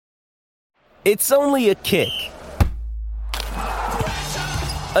It's only a kick,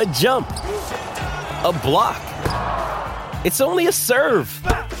 a jump, a block. It's only a serve.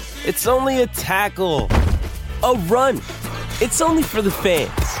 It's only a tackle, a run. It's only for the fans.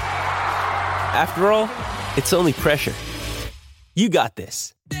 After all, it's only pressure. You got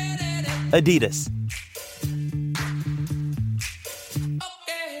this. Adidas.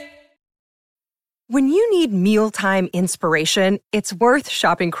 When you need mealtime inspiration, it's worth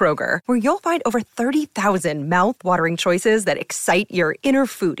shopping Kroger, where you'll find over 30,000 mouth-watering choices that excite your inner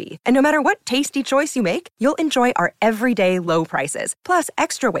foodie. And no matter what tasty choice you make, you'll enjoy our everyday low prices, plus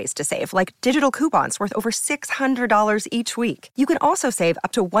extra ways to save, like digital coupons worth over $600 each week. You can also save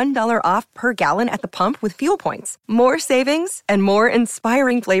up to $1 off per gallon at the pump with fuel points. More savings and more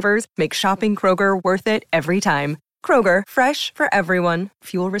inspiring flavors make shopping Kroger worth it every time. Kroger, fresh for everyone.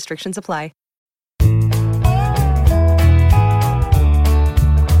 Fuel restrictions apply.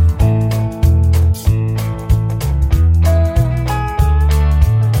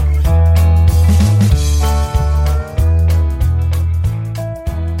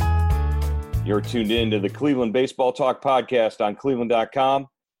 You're tuned in to the Cleveland Baseball Talk podcast on Cleveland.com,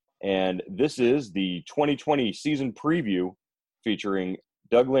 and this is the 2020 season preview featuring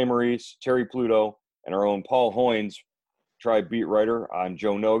Doug Lesmerises, Terry Pluto, and our own Paul Hoynes, Tribe beat writer. I'm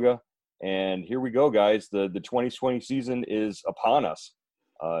Joe Noga, and here we go, guys. The 2020 season is upon us.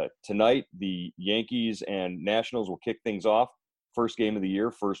 Tonight, the Yankees and Nationals will kick things off. First game of the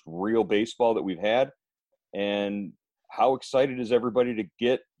year, first real baseball that we've had, and how excited is everybody to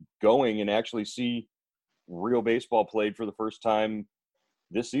get going and actually see real baseball played for the first time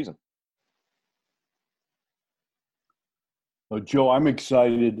this season? Well, Joe, I'm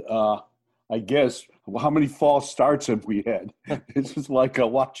excited. I guess, how many false starts have we had? This is like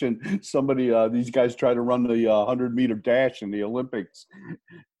watching somebody, these guys try to run the 100-meter dash in the Olympics.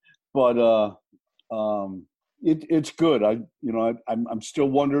 But it's good. I'm still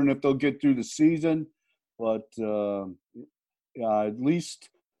wondering if they'll get through the season. But at least,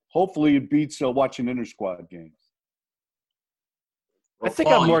 hopefully, it beats watching inter-squad games. I think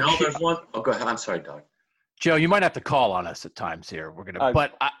I'm more. There's one. Oh, go ahead. I'm sorry, Doug. Joe, you might have to call on us at times here. We're gonna,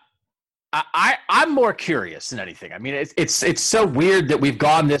 but I'm more curious than anything. I mean, it's so weird that we've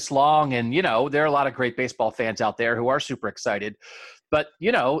gone this long, and there are a lot of great baseball fans out there who are super excited. But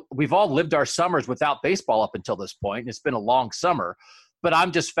we've all lived our summers without baseball up until this point. It's been a long summer. But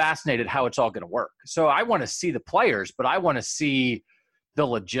I'm just fascinated how it's all going to work. So I want to see the players, but I want to see the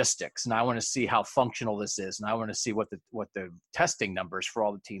logistics, and I want to see how functional this is, and I want to see what the testing numbers for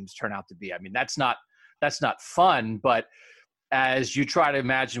all the teams turn out to be. I mean, that's not fun, but as you try to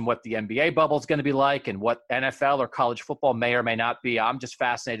imagine what the NBA bubble is going to be like and what NFL or college football may or may not be, I'm just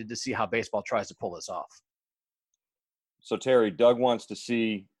fascinated to see how baseball tries to pull this off. So Terry, Doug wants to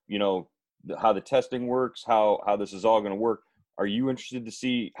see, how the testing works, how this is all going to work. Are you interested to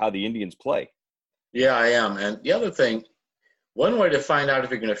see how the Indians play? Yeah, I am. And the other thing, one way to find out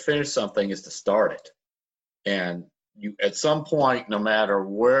if you're going to finish something is to start it. And you, at some point, no matter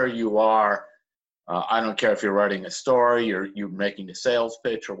where you are, I don't care if you're writing a story or you're making a sales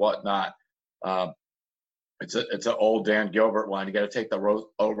pitch or whatnot. It's an old Dan Gilbert line. You got to take the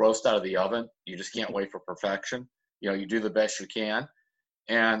roast out of the oven. You just can't wait for perfection. You do the best you can.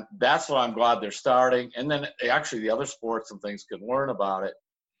 And that's what I'm glad they're starting. And then actually the other sports and things can learn about it.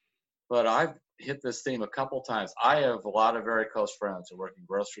 But I've hit this theme a couple times. I have a lot of very close friends who work in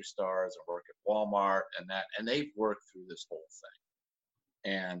grocery stores or work at Walmart and they've worked through this whole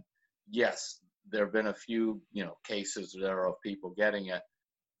thing. And yes, there have been a few, cases there of people getting it.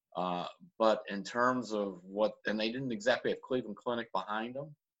 But in terms of and they didn't exactly have Cleveland Clinic behind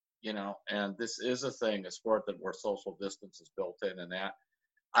them, and this is a sport where social distance is built in and that.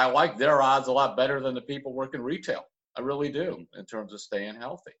 I like their odds a lot better than the people working retail. I really do, in terms of staying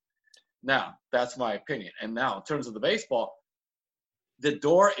healthy. Now, that's my opinion. And now, in terms of the baseball, the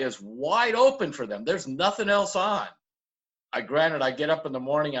door is wide open for them. There's nothing else on. Granted, I get up in the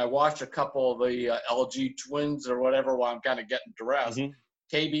morning, I watch a couple of the LG Twins or whatever while I'm kind of getting dressed.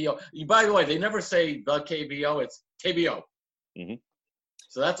 Mm-hmm. KBO. By the way, they never say the KBO, it's KBO. Mm-hmm.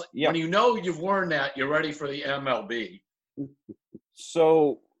 So that's when you've learned that, you're ready for the MLB.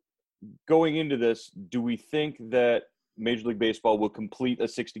 So going into this, do we think that Major League Baseball will complete a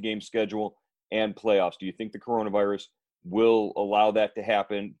 60-game schedule and playoffs? Do you think the coronavirus will allow that to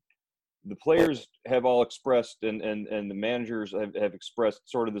happen? The players have all expressed and the managers have expressed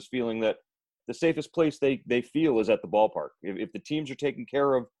sort of this feeling that the safest place they feel is at the ballpark. If the teams are taking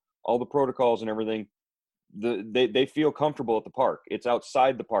care of all the protocols and everything, they feel comfortable at the park. It's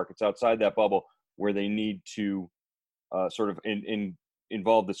outside the park. It's outside that bubble where they need to sort of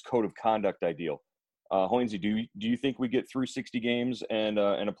involve this code of conduct ideal. Hoynesy, do you think we get through 60 games and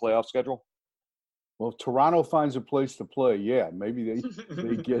a playoff schedule? Well, if Toronto finds a place to play, yeah, maybe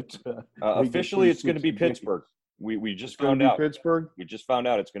they get. Officially, it's going to be Pittsburgh. We just found out. Pittsburgh. We just found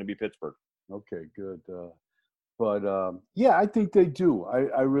out it's going to be Pittsburgh. Okay, good. But yeah, I think they do.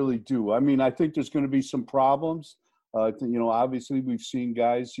 I really do. I mean, I think there's going to be some problems. Obviously we've seen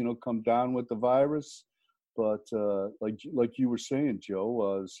guys, come down with the virus, but like you were saying,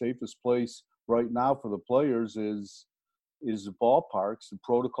 Joe, the safest place right now for the players is the ballparks, the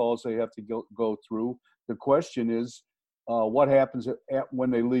protocols they have to go through. The question is, what happens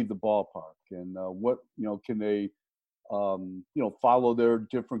when they leave the ballpark, and what can they, follow their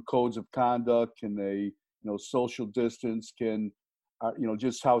different codes of conduct? Can they, social distance? Can,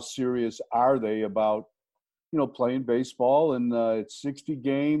 just how serious are they about, playing baseball? And it's 60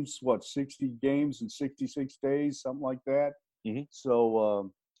 games in 66 days, something like that. Mm-hmm.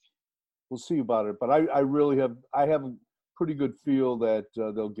 So we'll see about it. But I have a pretty good feel that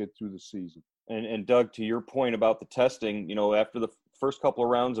they'll get through the season. And Doug, to your point about the testing, after the first couple of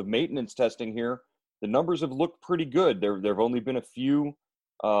rounds of maintenance testing here, the numbers have looked pretty good. There have only been a few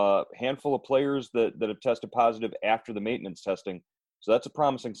handful of players that have tested positive after the maintenance testing. So that's a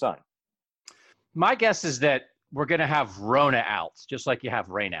promising sign. My guess is that we're going to have Rona outs, just like you have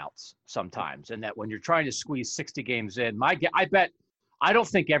rain outs sometimes. And that when you're trying to squeeze 60 games in, I don't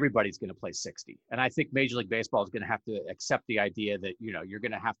think everybody's going to play 60. And I think Major League Baseball is going to have to accept the idea that, you're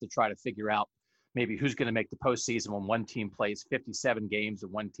going to have to try to figure out maybe who's going to make the postseason when one team plays 57 games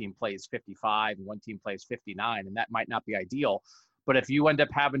and one team plays 55 and one team plays 59. And that might not be ideal. But if you end up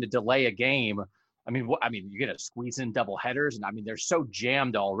having to delay a game, you're going to squeeze in double headers. And they're so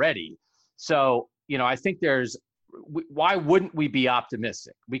jammed already. So, I think why wouldn't we be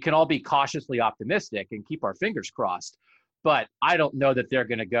optimistic? We can all be cautiously optimistic and keep our fingers crossed, but I don't know that they're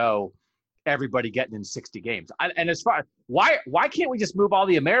going to go everybody getting in 60 games. And as far why can't we just move all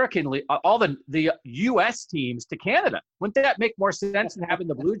the all the U.S. teams to Canada? Wouldn't that make more sense than having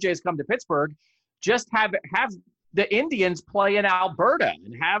the Blue Jays come to Pittsburgh? Just have the Indians play in Alberta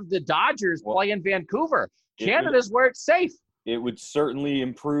and have the Dodgers play in Vancouver. Canada's where it's safe. It would certainly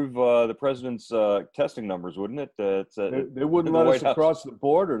improve the president's testing numbers, wouldn't it? They wouldn't let us across the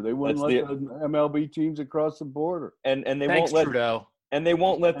border. They wouldn't let the MLB teams across the border. And they Thanks, won't let Trudeau. And they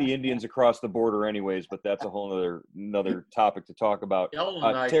won't let the Indians across the border anyways. But that's a whole another topic to talk about.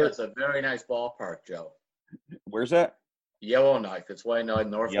 Yellowknife has a very nice ballpark, Joe. Where's that? Yellowknife. It's way in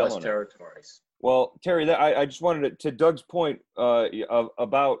Northwest Territories. Well, Terry, I just wanted to Doug's point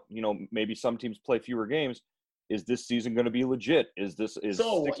about maybe some teams play fewer games. Is this season going to be legit?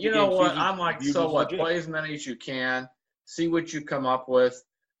 So you know what? I'm like, so what? Play as many as you can. See what you come up with.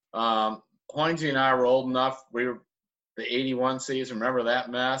 Hoynesy and I were old enough. We were the 81 season. Remember that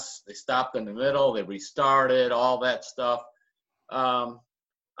mess? They stopped in the middle. They restarted, all that stuff.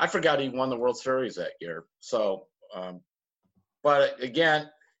 I forgot he won the World Series that year. So, but again,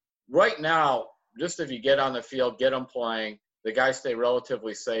 right now, just if you get on the field, get them playing, the guys stay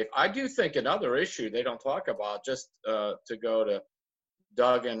relatively safe. I do think another issue they don't talk about, just to go to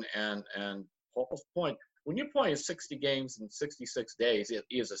Doug and Paul's point, when you're playing 60 games in 66 days, it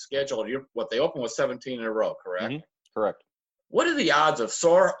is a schedule. They open with 17 in a row, correct? Mm-hmm. Correct. What are the odds of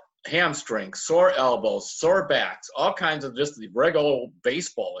sore hamstrings, sore elbows, sore backs, all kinds of just the regular old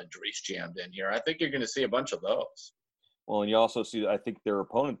baseball injuries jammed in here? I think you're going to see a bunch of those. Well, and you also see, I think their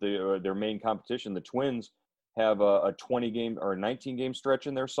opponent, their main competition, the Twins, have a 20-game or a 19-game stretch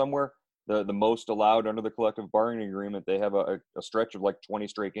in there somewhere. The most allowed under the collective bargaining agreement. They have a stretch of like 20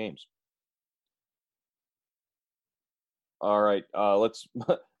 straight games. All right,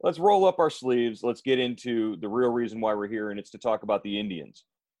 let's roll up our sleeves. Let's get into the real reason why we're here, and it's to talk about the Indians.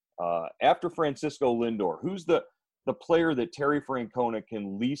 After Francisco Lindor, who's the player that Terry Francona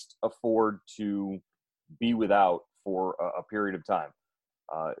can least afford to be without for a period of time?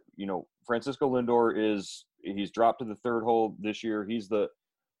 Francisco Lindor he's dropped to the third hole this year. He's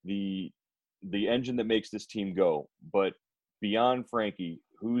the engine that makes this team go. But beyond Frankie,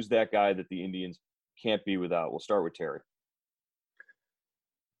 who's that guy that the Indians can't be without? We'll start with Terry.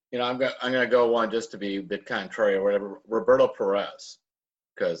 I'm gonna go one just to be a bit contrary or whatever. Roberto Perez,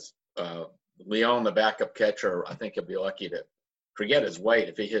 because Leon, the backup catcher, I think he'll be lucky to forget his weight.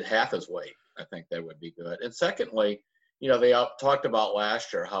 If he hit half his weight, I think that would be good. And secondly, they talked about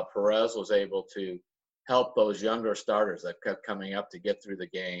last year how Perez was able to help those younger starters that kept coming up to get through the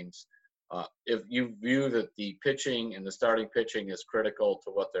games. If you view that the pitching and the starting pitching is critical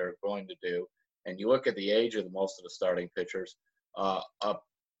to what they're going to do, and you look at the age of most of the starting pitchers, a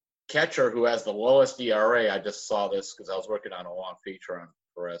catcher who has the lowest ERA, I just saw this because I was working on a long feature on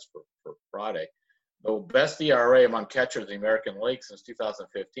Perez for Friday. The best ERA among catchers in the American League since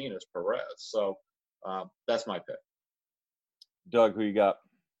 2015 is Perez. So that's my pick. Doug, who you got?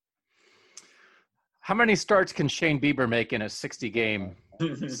 How many starts can Shane Bieber make in a 60-game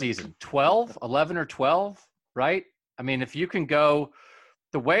season? 12, 11 or 12, right? I mean, if you can go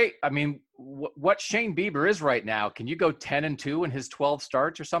the way, I mean, what Shane Bieber is right now, can you go 10-2 in his 12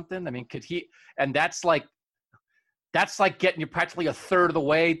 starts or something? I mean, could he, and that's like getting you practically a third of the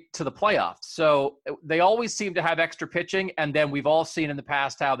way to the playoffs. So they always seem to have extra pitching. And then we've all seen in the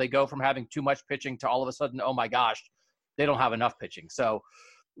past how they go from having too much pitching to all of a sudden, oh my gosh, they don't have enough pitching. So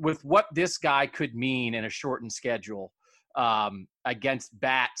with what this guy could mean in a shortened schedule against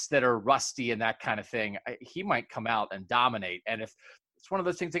bats that are rusty and that kind of thing, he might come out and dominate. And if it's one of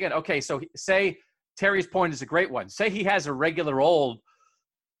those things again, okay, so say Terry's point is a great one. Say he has a regular old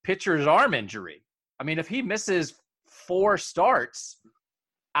pitcher's arm injury. I mean, if he misses 4 starts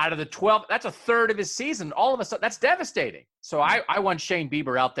out of the 12, that's a third of his season. All of a sudden, that's devastating. So I want Shane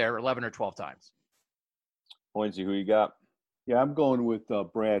Bieber out there 11 or 12 times. Poinsy, who you got? Yeah, I'm going with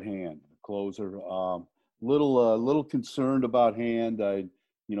Brad Hand, the closer. Little concerned about Hand.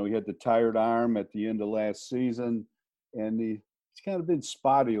 He had the tired arm at the end of last season, and he's kind of been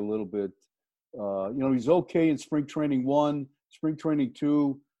spotty a little bit. He's okay in spring training 1, spring training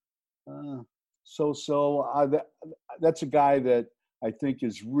 2. That's a guy that I think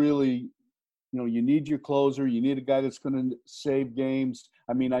is really, you need your closer. You need a guy that's going to save games.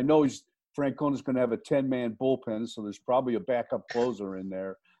 I mean, I know Francona's going to have a 10-man bullpen, so there's probably a backup closer in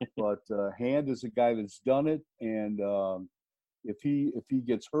there. But Hand is a guy that's done it, and if he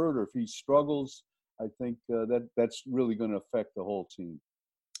gets hurt or if he struggles, I think that's really going to affect the whole team.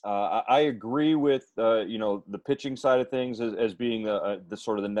 I agree with the pitching side of things as being the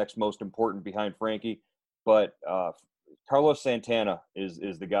sort of the next most important behind Frankie, but Carlos Santana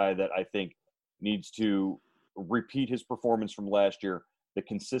is the guy that I think needs to repeat his performance from last year. The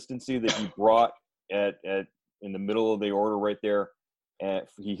consistency that he brought in the middle of the order right there, and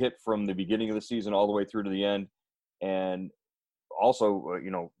he hit from the beginning of the season all the way through to the end, and also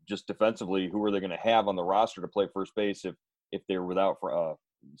just defensively, who are they going to have on the roster to play first base if they're without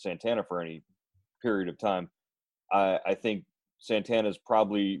Santana for any period of time? I think Santana is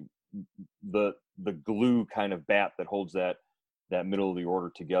probably the glue kind of bat that holds that middle of the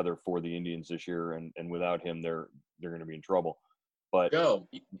order together for the Indians this year, and without him, they're going to be in trouble. But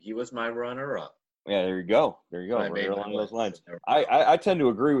he was my runner-up. Yeah, there you go. Right along those lines. I tend to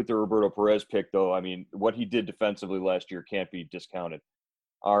agree with the Roberto Perez pick, though. I mean, what he did defensively last year can't be discounted.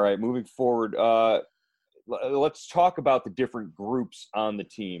 All right, moving forward, let's talk about the different groups on the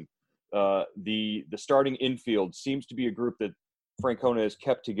team. The starting infield seems to be a group that Francona has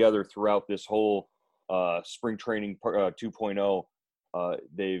kept together throughout this whole spring training 2.0.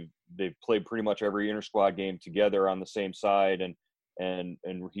 They've played pretty much every inter-squad game together on the same side, and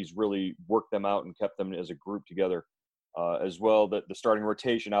he's really worked them out and kept them as a group together. As well, the starting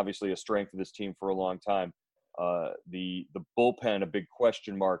rotation, obviously a strength of this team for a long time. The bullpen, a big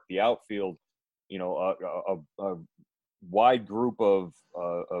question mark. The outfield, a wide group of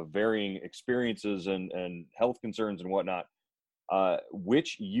varying experiences and health concerns and whatnot.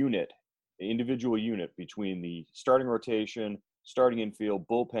 Which individual unit between the starting rotation, starting infield,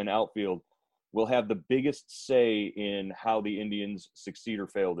 bullpen, outfield will have the biggest say in how the Indians succeed or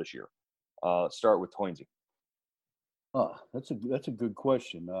fail this year? Start with Toinsy. That's a good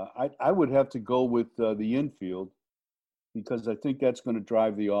question. I would have to go with the infield, because I think that's going to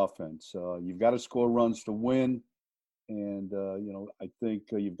drive the offense. You've got to score runs to win, and I think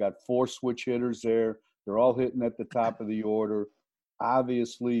you've got 4 switch hitters there. They're all hitting at the top of the order.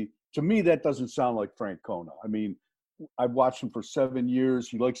 Obviously, to me, that doesn't sound like Francona. I mean, I've watched him for 7 years.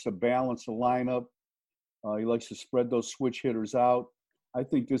 He likes to balance the lineup. He likes to spread those switch hitters out. I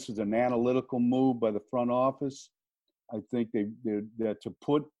think this is an analytical move by the front office. I think they're to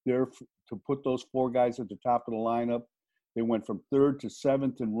put those 4 guys at the top of the lineup. They went from 3rd to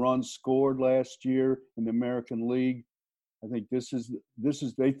 7th in runs scored last year in the American League. I think they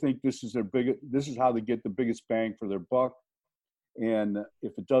think this is how they get the biggest bang for their buck. And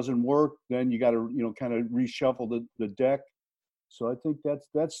if it doesn't work, then you got to kind of reshuffle the deck. So I think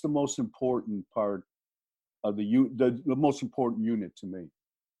that's the most important part of the most important unit to me.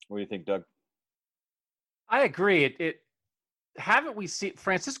 What do you think, Doug? I agree. Haven't we seen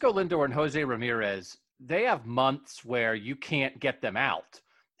Francisco Lindor and Jose Ramirez? They have months where you can't get them out,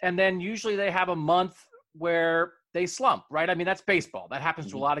 and then usually they have a month where they slump. Right? I mean, that's baseball. That happens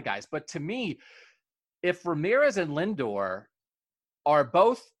to a lot of guys. But to me, if Ramirez and Lindor are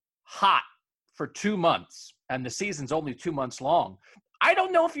both hot for 2 months and the season's only 2 months long, I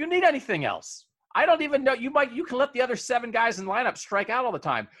don't know if you need anything else. I don't even know. You can let the other 7 guys in the lineup strike out all the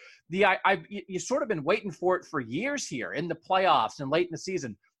time. You sort of been waiting for it for years here in the playoffs and late in the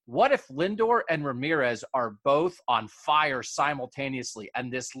season. What if Lindor and Ramirez are both on fire simultaneously,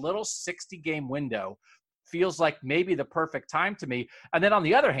 and this little 60-game window feels like maybe the perfect time to me? And then on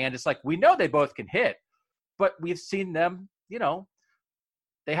the other hand, it's like, we know they both can hit, but we've seen them,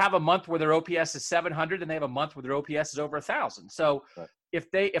 they have a month where their OPS is 700 and they have a month where their OPS is over 1,000. So right.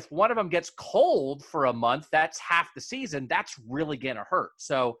 If one of them gets cold for a month, that's half the season. That's really going to hurt.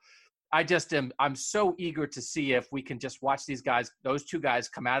 So I'm so eager to see if we can just watch those 2 guys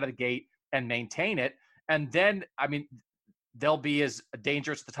come out of the gate and maintain it. And then, they'll be as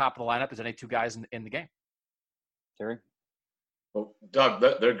dangerous at the top of the lineup as any 2 guys in the game. Terry? Well, Doug,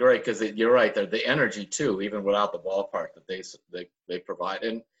 they're great because you're right. They're the energy too, even without the ballpark that they provide.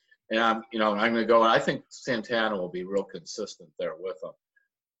 And I'm going to go. And I think Santana will be real consistent there with them.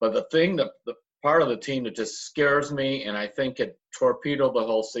 But the part of the team that just scares me, and I think it torpedoed the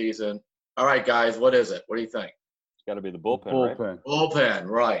whole season. All right, guys, what is it? What do you think? It's got to be the bullpen, right? Bullpen,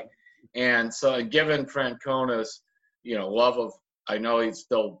 right. And so, given Francona's, love of, I know he's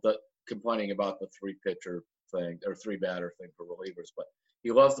still complaining about the 3-pitcher thing or 3-batter thing for relievers, but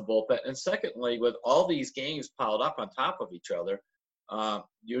he loves the bullpen. And secondly, with all these games piled up on top of each other,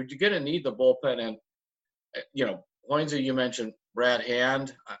 you're going to need the bullpen. And, Hoynesy, you mentioned Brad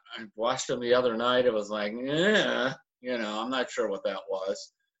Hand. I watched him the other night. It was like, I'm not sure what that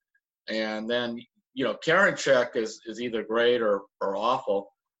was. And then, Karinchak is either great or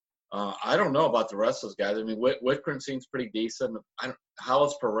awful. I don't know about the rest of those guys. Whitgren seems pretty decent. How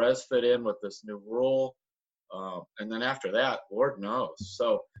does Perez fit in with this new rule? And then after that, Lord knows.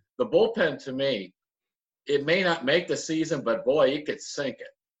 So the bullpen, to me, it may not make the season, but boy, it could sink it.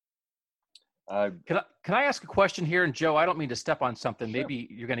 Can I ask a question here? And Joe, I don't mean to step on something. Sure. Maybe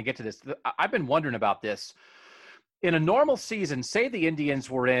you're going to get to this. I've been wondering about this. In a normal season, say the Indians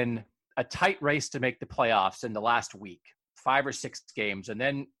were in a tight race to make the playoffs in the last week, 5 or 6 games, and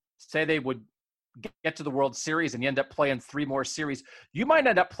then say they would get to the World Series and you end up playing 3 more series, you might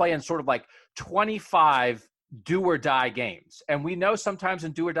end up playing sort of like 25 do-or-die games. And we know sometimes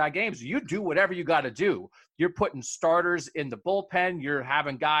in do-or-die games, you do whatever you got to do. You're putting starters in the bullpen. You're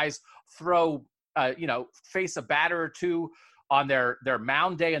having guys throw, face a batter or 2 on their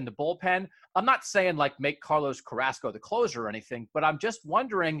mound day in the bullpen. I'm not saying like make Carlos Carrasco the closer or anything, but I'm just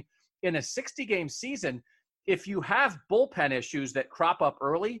wondering, in a 60-game season, if you have bullpen issues that crop up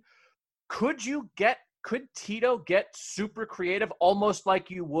early, could Tito get super creative, almost like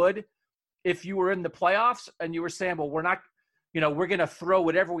you would if you were in the playoffs and you were saying, well, we're not, we're going to throw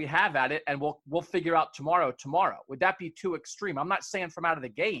whatever we have at it and we'll figure out tomorrow. Would that be too extreme? I'm not saying from out of the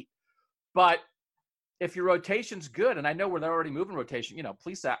gate, but if your rotation's good, and I know where they're already moving rotation,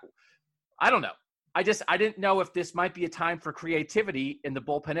 please, I don't know. I didn't know if this might be a time for creativity in the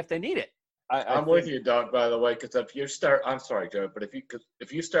bullpen if they need it. I'm with you, Doug, by the way, because if you start, I'm sorry, Joe, but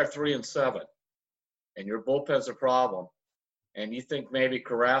if you start 3-7 and your bullpen's a problem, and you think maybe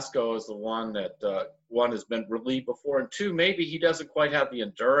Carrasco is the one that one has been relieved before, and 2, maybe he doesn't quite have the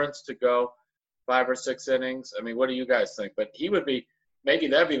endurance to go 5 or 6 innings. What do you guys think? But he would be, maybe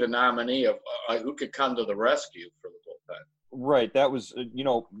that'd be the nominee of who could come to the rescue for the bullpen. Right. That was,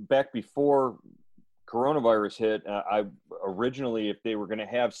 back before coronavirus hit, I originally, if they were going to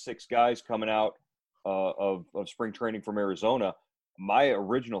have 6 guys coming out of spring training from Arizona, my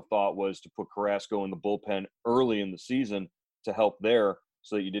original thought was to put Carrasco in the bullpen early in the season to help there,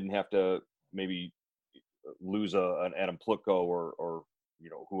 so that you didn't have to maybe lose an Adam Plutko or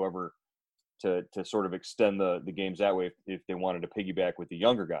whoever to sort of extend the games that way if they wanted to piggyback with the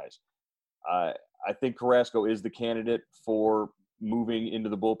younger guys. I think Carrasco is the candidate for moving into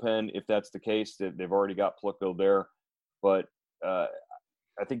the bullpen if that's the case. They've already got Plutko there, but I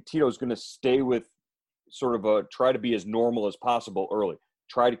think Tito's going to stay with sort of try to be as normal as possible early.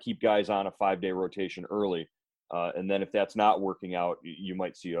 Try to keep guys on a 5-day rotation early. And then if that's not working out, you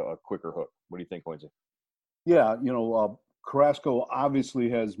might see a quicker hook. What do you think, Hoynesy? Yeah, Carrasco obviously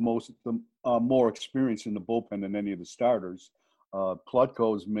has more experience in the bullpen than any of the starters.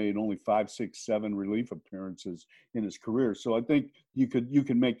 Plutko's made only 5, 6, 7 relief appearances in his career. So I think you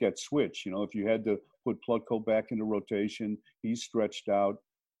can make that switch. If you had to put Plutko back into rotation, he's stretched out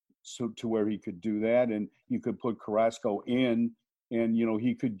to where he could do that. And you could put Carrasco in, and,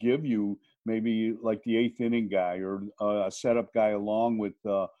 he could give you maybe like the 8th inning guy or a setup guy along with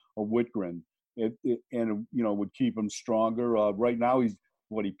a Whitgren. And would keep him stronger. Right now,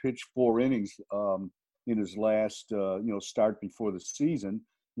 he pitched 4 innings in his last, start before the season.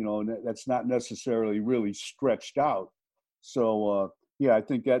 and that's not necessarily really stretched out. So, yeah, I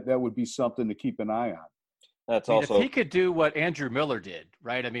think that would be something to keep an eye on. That's if also he could do what Andrew Miller did,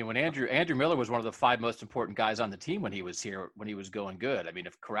 right? I mean, when Andrew Miller was one of the 5 most important guys on the team when he was here, when he was going good. I mean,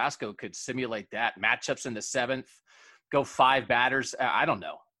 if Carrasco could simulate that, matchups in the 7th, go 5 batters, I don't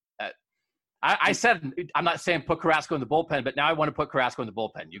know. I said I'm not saying put Carrasco in the bullpen, but now I want to put Carrasco in the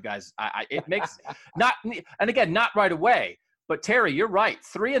bullpen. You guys, it makes not, and again, not right away. But Terry, you're right.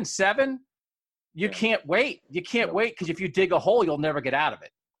 3 and 7, you can't wait. You can't wait because if you dig a hole, you'll never get out of it.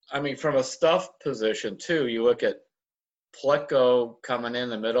 I mean, from a stuff position too, you look at Pleco coming in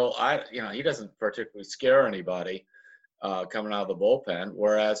the middle. He doesn't particularly scare anybody coming out of the bullpen.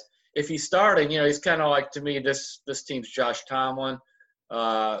 Whereas if he's starting, he's kind of like, to me, this team's Josh Tomlin.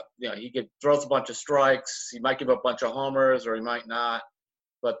 He throws a bunch of strikes. He might give up a bunch of homers, or he might not.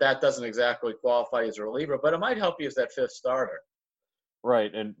 But that doesn't exactly qualify as a reliever. But it might help you as that 5th starter.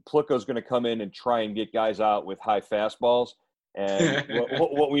 right. And Pleco's going to come in and try and get guys out with high fastballs. And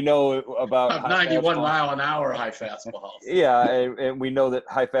what we know about 91 mile an hour high fastballs. Yeah, and we know that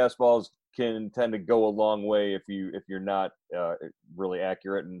high fastballs can tend to go a long way if you're not really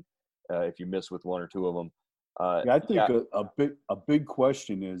accurate, and if you miss with 1 or 2 of them. I think a big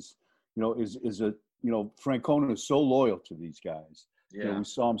question is, is it Francona is so loyal to these guys. Yeah. We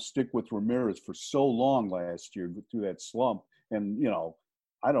saw him stick with Ramirez for so long last year through that slump, and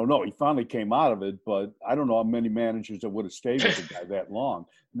I don't know. He finally came out of it, but I don't know how many managers that would have stayed with the guy that long.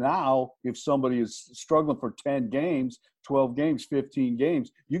 Now, if somebody is struggling for 10 games, 12 games, 15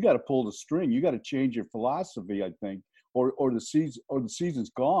 games, you got to pull the string. You got to change your philosophy, I think, or the season's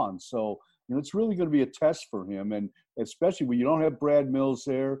gone. So, it's really going to be a test for him, and especially when you don't have Brad Mills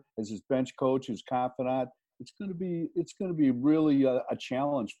there as his bench coach, his confidant, it's going to be really a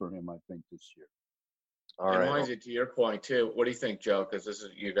challenge for him, I think, this year. All right. And Lindsay, to your point too, what do you think, Joe? Because this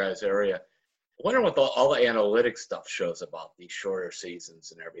is you guys' area. I wonder what all the analytics stuff shows about these shorter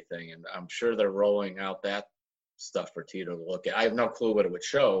seasons and everything. And I'm sure they're rolling out that stuff for Tito to look at. I have no clue what it would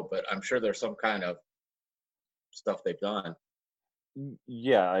show, but I'm sure there's some kind of stuff they've done.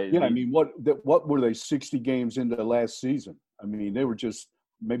 Yeah. I mean, what were they 60 games into the last season? I mean, they were just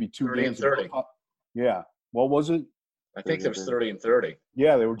maybe 2 30 games. and 30. Yeah. What was it? I think there was 30 and 30.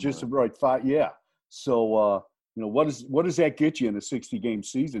 Yeah, they were just right 5. Yeah. So, what does that get you in a 60-game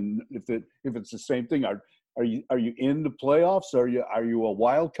season? If it's the same thing, are you in the playoffs? Are you a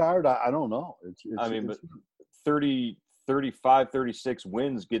wild card? I don't know. But 30, 35, 36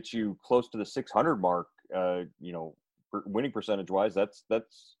 wins gets you close to the 600 mark. Winning percentage wise, that's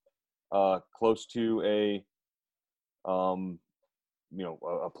close to a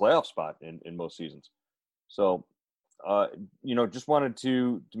playoff spot in most seasons. So, just wanted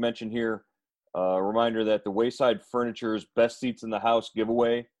to mention here. A reminder that the Wayside Furniture's Best Seats in the House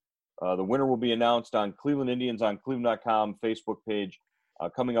giveaway, the winner will be announced on Cleveland Indians on Cleveland.com Facebook page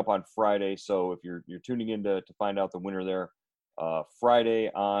coming up on Friday. So if you're tuning in to find out the winner there,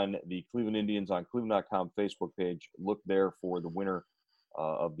 Friday on the Cleveland Indians on Cleveland.com Facebook page, look there for the winner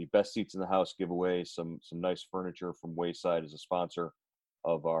of the Best Seats in the House giveaway. Some nice furniture from Wayside as a sponsor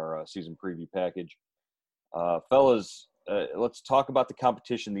of our season preview package. Fellas, let's talk about the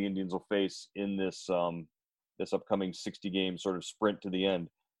competition the Indians will face in this upcoming 60-game sort of sprint to the end.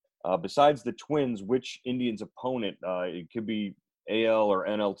 Besides the Twins, which Indians opponent, it could be AL or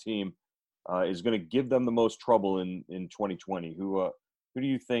NL team, is going to give them the most trouble in 2020? Who do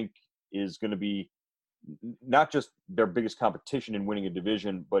you think is going to be not just their biggest competition in winning a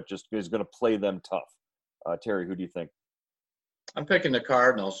division, but just is going to play them tough? Terry, who do you think? I'm picking the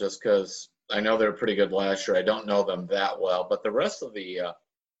Cardinals just because I know they were pretty good last year. I don't know them that well, but the rest of the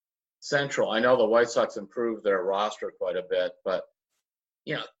Central, I know the White Sox improved their roster quite a bit, but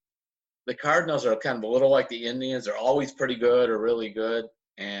the Cardinals are kind of a little like the Indians. They're always pretty good or really good,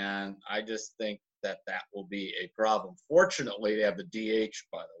 and I just think that will be a problem. Fortunately, they have the DH,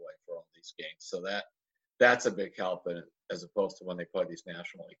 by the way, for all these games, so that's a big help as opposed to when they play these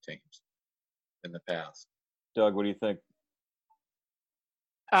National League teams in the past. Doug, what do you think?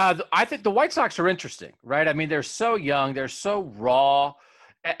 I think the White Sox are interesting, right? I mean, they're so young, they're so raw,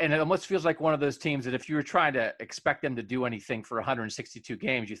 and it almost feels like one of those teams that if you were trying to expect them to do anything for 162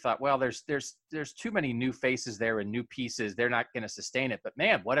 games, you thought, well, there's too many new faces there and new pieces. They're not going to sustain it. But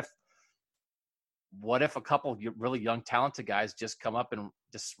man, what if a couple of really young, talented guys just come up and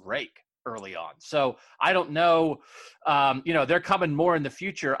just rake early on? So I don't know. They're coming more in the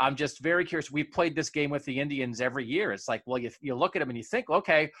future. I'm just very curious. We played this game with the Indians every year. It's like, well, you look at them and you think,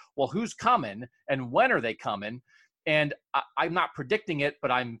 okay, well, who's coming and when are they coming? And I'm not predicting it,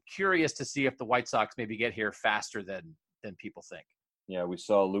 but I'm curious to see if the White Sox maybe get here faster than people think. Yeah, we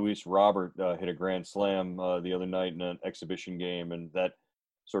saw Luis Robert hit a grand slam the other night in an exhibition game, and that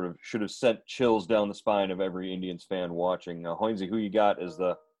sort of should have sent chills down the spine of every Indians fan watching. Hoynesy, who you got as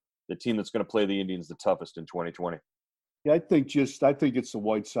the team that's going to play the Indians the toughest in 2020? Yeah, I think it's the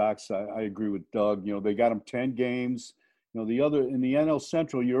White Sox. I agree with Doug. You know, they got them 10 games. You know, the other in the NL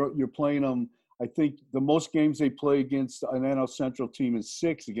Central, you're playing them. I think the most games they play against an NL Central team is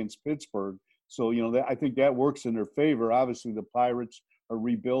 6 against Pittsburgh. So, you know, I think that works in their favor. Obviously, the Pirates are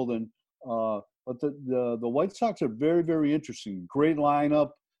rebuilding, but the White Sox are very, very interesting. Great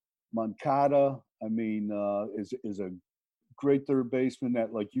lineup. Moncada, I mean, is a great third baseman.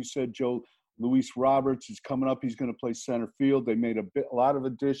 That, like you said, Joe, Luis Roberts is coming up. He's going to play center field. They made a lot of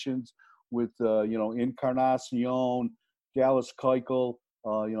additions with Encarnacion, Dallas Keuchel.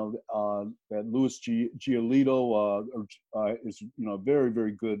 That Luis Giolito is very,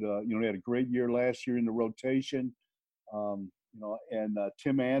 very good. He had a great year last year in the rotation. And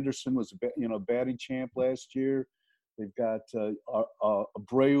Tim Anderson was batting champ last year. They've got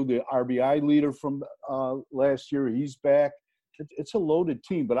Abreu, the RBI leader from last year. He's back. It's a loaded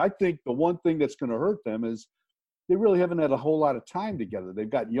team, but I think the one thing that's going to hurt them is they really haven't had a whole lot of time together. They've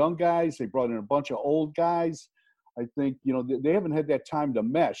got young guys. They brought in a bunch of old guys. I think, they haven't had that time to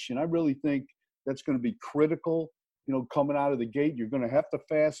mesh, and I really think that's going to be critical, coming out of the gate. You're going to have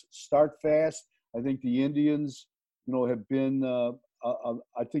to start fast. I think the Indians, have been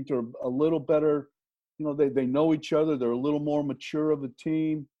I think they're a little better. They know each other. They're a little more mature of a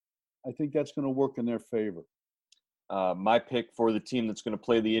team. I think that's going to work in their favor. My pick for the team that's going to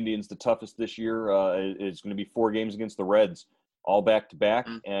play the Indians the toughest this year is going to be 4 games against the Reds, all back-to-back,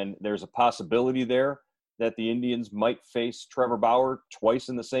 and there's a possibility there that the Indians might face Trevor Bauer twice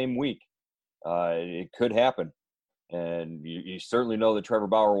in the same week. It could happen, and you certainly know that Trevor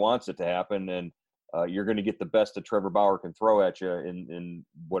Bauer wants it to happen, and you're going to get the best that Trevor Bauer can throw at you in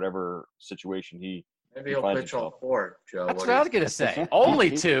whatever situation he Maybe he'll pitch all 4, Joe. That's what I was going to say.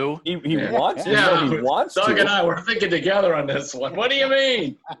 Only 2. He wants to. Yeah, he wants Doug to. and I were thinking together on this one. What do you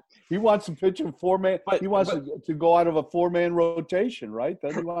mean? He wants to pitch in 4-man. He wants to go out of a 4-man rotation, right?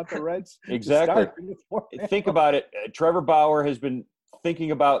 Doesn't he want the Reds? Exactly. Think about it. Trevor Bauer has been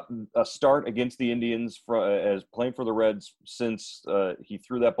thinking about a start against the Indians as playing for the Reds since he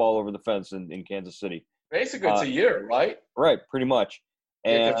threw that ball over the fence in Kansas City. Basically, it's a year, right? Right, pretty much.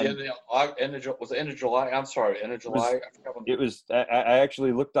 And was it end of July? I'm sorry, end of July. It was. I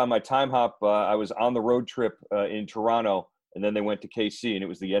actually looked on my time hop. I was on the road trip in Toronto, and then they went to KC, and it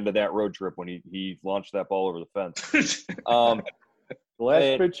was the end of that road trip when he launched that ball over the fence. The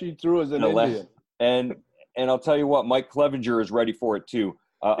last pitch he threw was an Indian. And I'll tell you what, Mike Clevenger is ready for it too.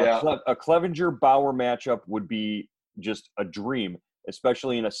 A Clevenger-Bauer matchup would be just a dream,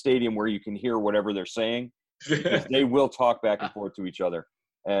 especially in a stadium where you can hear whatever they're saying. They will talk back and forth to each other.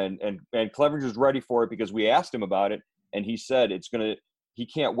 And Clevenger's ready for it because we asked him about it, and he said he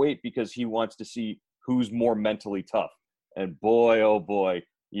can't wait because he wants to see who's more mentally tough. And boy, oh boy,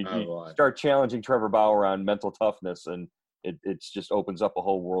 you start challenging Trevor Bauer on mental toughness, and it just opens up a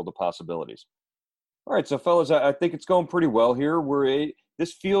whole world of possibilities. All right, so fellas, I think it's going pretty well here.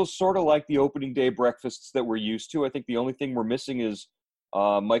 This feels sort of like the opening day breakfasts that we're used to. I think the only thing we're missing is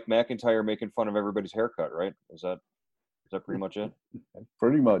Mike McIntyre making fun of everybody's haircut, right? Is that pretty much it?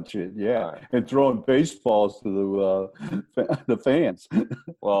 Pretty much it, yeah. Right. And throwing baseballs to the fans.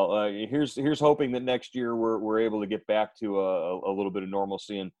 Well, here's hoping that next year we're able to get back to a little bit of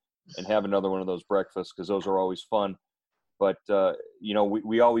normalcy and have another one of those breakfasts because those are always fun. But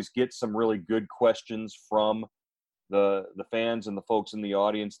we always get some really good questions from the fans and the folks in the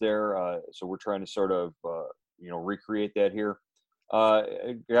audience there. So we're trying to sort of recreate that here.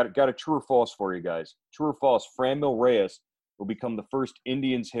 Got a true or false for you guys. True or false? Franmil Reyes will become the first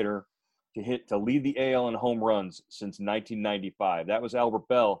Indians hitter to lead the AL in home runs since 1995. That was Albert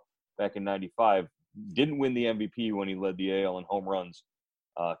Bell back in '95. Didn't win the MVP when he led the AL in home runs.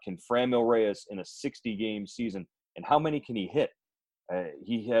 Can Franmil Reyes in a 60-game season? And how many can he hit?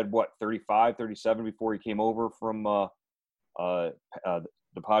 He had, 35, 37 before he came over from the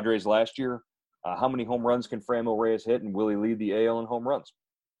Padres last year. How many home runs can Franmil Reyes hit, and will he lead the AL in home runs?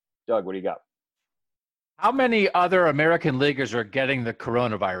 Doug, what do you got? How many other American leaguers are getting the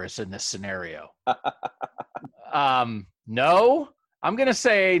coronavirus in this scenario? No. I'm going to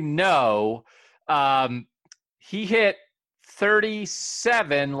say no. He hit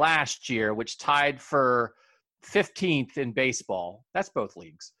 37 last year, which tied for 15th in baseball. That's both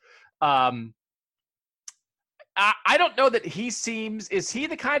leagues. I don't know that is he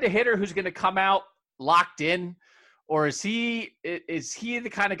the kind of hitter who's going to come out locked in, or is he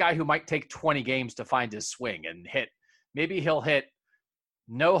the kind of guy who might take 20 games to find his swing and hit? Maybe he'll hit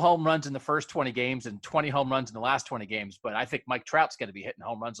no home runs in the first 20 games and 20 home runs in the last 20 games, but I think Mike Trout's going to be hitting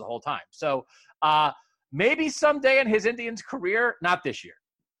home runs the whole time. So maybe someday in his Indians career, not this year.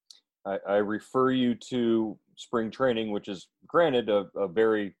 I refer you to spring training, which is granted a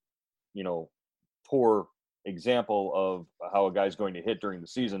very, poor example of how a guy's going to hit during the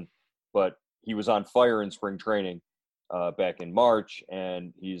season, but he was on fire in spring training back in March,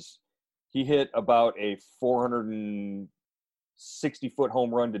 and he hit about a 460-foot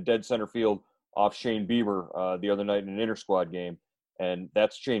home run to dead center field off Shane Bieber the other night in an inter-squad game, and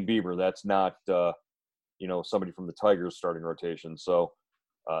that's Shane Bieber. That's not somebody from the Tigers starting rotation. So.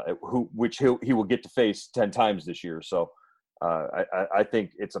 He will get to face 10 times this year. So I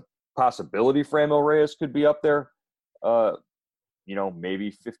think it's a possibility Franmil Reyes could be up there.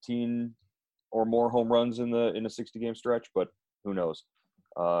 Maybe 15 or more home runs in a 60-game stretch, but who knows?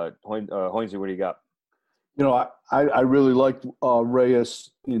 Hoynesy, what do you got? I really liked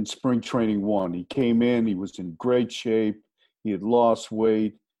Reyes in spring training 1. He came in, he was in great shape. He had lost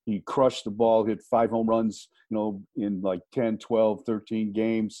weight. He crushed the ball, hit 5 home runs, in like 10, 12, 13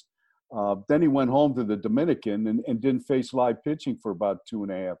 games. Then he went home to the Dominican and didn't face live pitching for about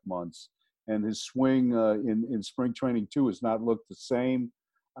 2.5 months. And his swing in spring training, too, has not looked the same.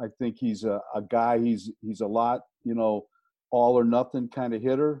 I think he's a guy, he's a lot, all or nothing kind of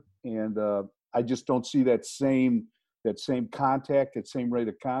hitter. And I just don't see that same contact, that same rate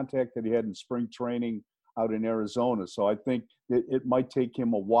of contact that he had in spring training out in Arizona. So I think it might take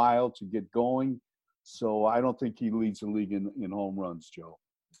him a while to get going. So I don't think he leads the league in home runs, Joe.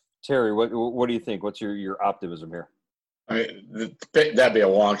 Terry, what do you think? What's your optimism here? That'd be a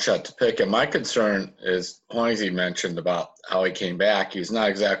long shot to pick. And my concern is, Hoynesy mentioned about how he came back. He's not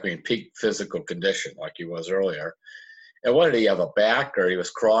exactly in peak physical condition like he was earlier. And what did he have, a back, or he was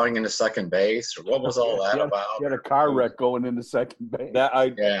crawling into second base, or what was all that about? He had a car wreck going into second base.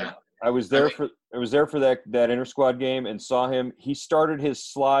 I was there for that inter-squad game and saw him. He started his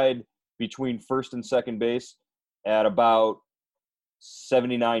slide between first and second base at about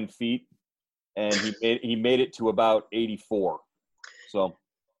 79 feet, and he made it to about 84. So,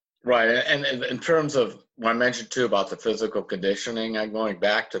 right. And in terms of what I mentioned too about the physical conditioning, I'm going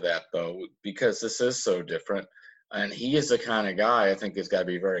back to that though, because this is so different. And he is the kind of guy I think he's got to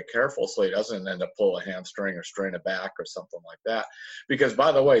be very careful so he doesn't end up pulling a hamstring or strain a back or something like that. Because,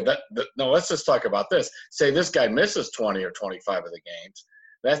 by the way, let's just talk about this. Say this guy misses 20 or 25 of the games.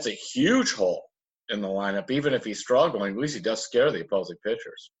 That's a huge hole in the lineup. Even if he's struggling, at least he does scare the opposing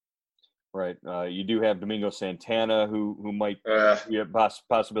pitchers. Right. You do have Domingo Santana who might be a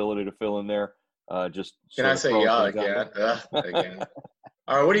possibility to fill in there. Can I say again?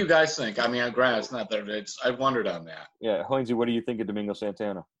 All right, what do you guys think? I mean, granted, it's not that I wondered on that. Yeah, Hoynesy, what do you think of Domingo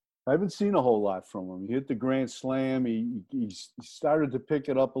Santana? I haven't seen a whole lot from him. He hit the grand slam. He started to pick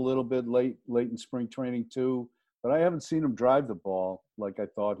it up a little bit late in spring training too, but I haven't seen him drive the ball like I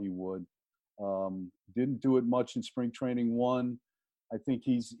thought he would. Didn't do it much in spring training 1. I think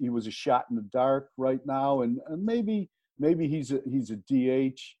he was a shot in the dark right now, and maybe he's a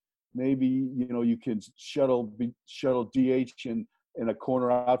DH. Maybe you can shuttle DH in a corner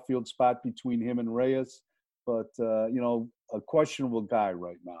outfield spot between him and Reyes, but a questionable guy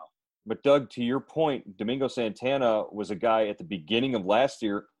right now. But Doug, to your point, Domingo Santana was a guy at the beginning of last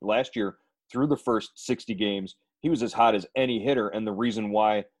year through the first 60 games, he was as hot as any hitter, and the reason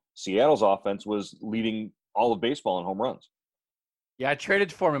why Seattle's offense was leading all of baseball in home runs. Yeah, I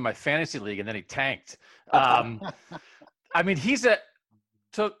traded for him in my fantasy league, and then he tanked. I mean, he's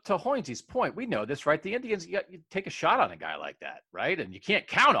to Hoynesy's point, we know this, right? The Indians, you take a shot on a guy like that, right? And you can't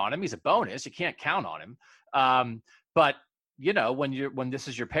count on him. He's a bonus. You can't count on him. But when this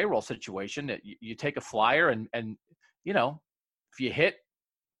is your payroll situation, you take a flyer, and if you hit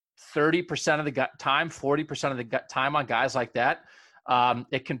 30% of the time, 40% of the time on guys like that,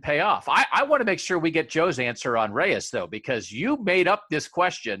 it can pay off. I want to make sure we get Joe's answer on Reyes, though, because you made up this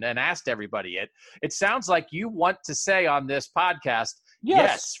question and asked everybody it. It sounds like you want to say on this podcast,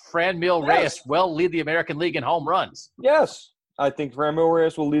 yes, Franmil Reyes will lead the American League in home runs. Yes, I think Franmil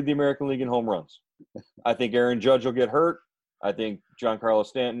Reyes will lead the American League in home runs. I think Aaron Judge will get hurt. I think Giancarlo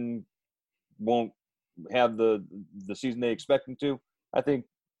Stanton won't have the season they expect him to. I think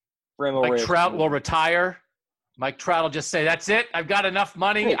Franmil Reyes. Mike Trout will retire. Mike Trout will just say, that's it. I've got enough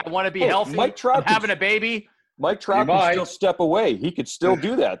money. I want to be healthy. Mike Trout I'm having a baby. Mike Trout can still step away. He could still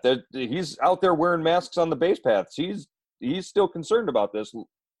do that. He's out there wearing masks on the base paths. He's still concerned about this,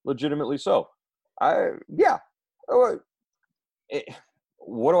 legitimately so. What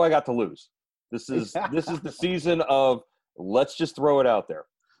do I got to lose? This is the season of let's just throw it out there.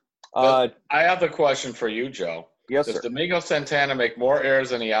 I have a question for you, Joe. Yes, Does sir. Domingo Santana make more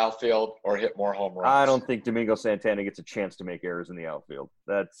errors in the outfield or hit more home runs? I don't think Domingo Santana gets a chance to make errors in the outfield.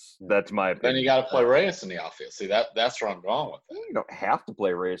 That's my opinion. Then you got to play Reyes in the outfield. See, that's where I'm going with it. You don't have to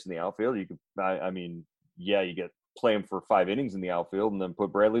play Reyes in the outfield. You could, you play him for 5 innings in the outfield and then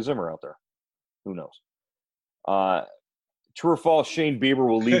put Bradley Zimmer out there. Who knows? True or false, Shane Bieber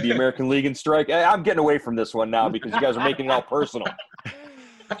will lead the American League in strike. I'm getting away from this one now because you guys are making it all personal.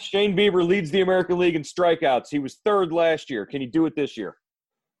 Shane Bieber leads the American League in strikeouts. He was 3rd last year. Can he do it this year?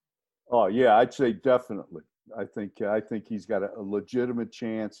 Oh yeah, I'd say definitely. I think he's got a legitimate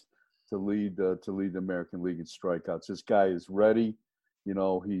chance to lead the American League in strikeouts. This guy is ready. You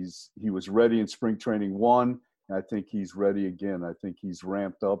know, he was ready in spring training 1. And I think he's ready again. I think he's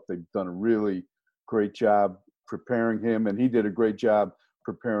ramped up. They've done a really great job preparing him, and he did a great job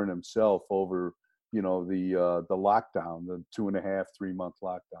preparing himself over, you know, the lockdown, the 2.5-3 month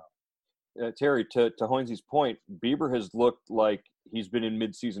lockdown. Terry, to Hoynes's point, Bieber has looked like he's been in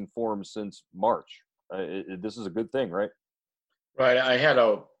midseason form since March. This is a good thing, right? Right. I had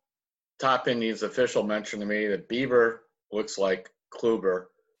a Top Indians official mention to me that Bieber looks like Kluber,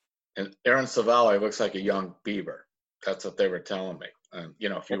 and Aaron Savali looks like a young Bieber. That's what they were telling me. And you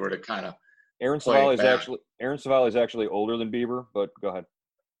know, if you were to kind of Aaron Savali is actually older than Bieber, but go ahead.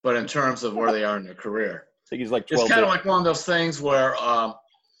 But in terms of where they are in their career, I think he's like 12. It's kind of like one of those things where,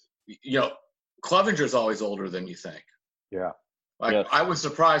 you know, Clevenger's always older than you think. Yeah. Like yes. I was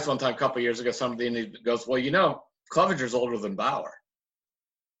surprised one time a couple of years ago, somebody goes, well, you know, Clevenger's older than Bauer.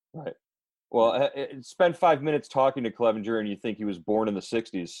 Right. Well, spend 5 minutes talking to Clevenger, and you think he was born in the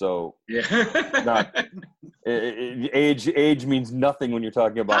 '60s. So yeah, age means nothing when you're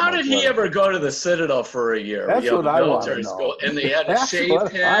talking about. How did he ever go to the Citadel for a year? That's what I want to know. And they had a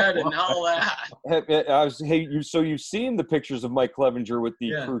shaved head and all that. So you've seen the pictures of Mike Clevenger with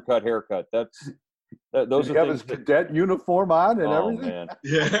the crew cut haircut. Those Did he have his cadet uniform on and everything? Man.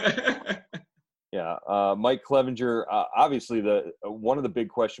 Yeah. Yeah, Mike Clevenger. Obviously, one of the big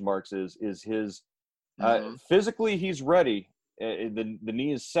question marks is his physically he's ready. The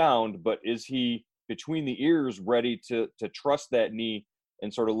knee is sound, but is he between the ears ready to trust that knee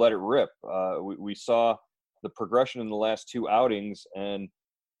and sort of let it rip? We saw the progression in the last 2 outings, and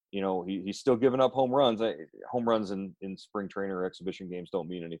you know he's still giving up home runs. Home runs in spring training or exhibition games don't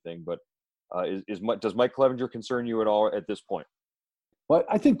mean anything, but does Mike Clevenger concern you at all at this point? Well,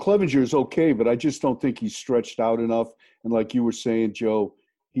 I think Clevenger is okay, but I just don't think he's stretched out enough. And like you were saying, Joe,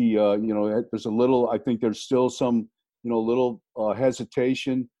 he, there's a little. I think there's still some, little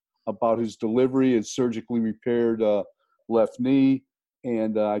hesitation about his delivery, his surgically repaired left knee,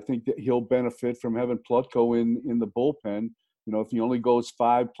 and I think that he'll benefit from having Plutko in the bullpen. You know, if he only goes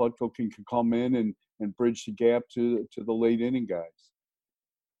 5, Plutko can come in and bridge the gap to the late inning guys.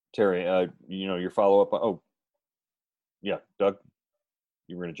 Terry, your follow up. Oh, yeah, Doug.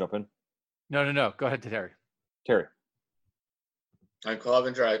 You were going to jump in? No. Go ahead, Terry. Terry. On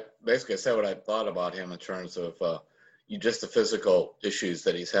Clevenger, I basically said what I thought about him in terms of just the physical issues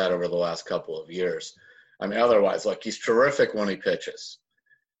that he's had over the last couple of years. I mean, otherwise, look, he's terrific when he pitches.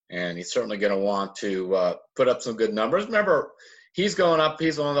 And he's certainly going to want to put up some good numbers. Remember, he's going up.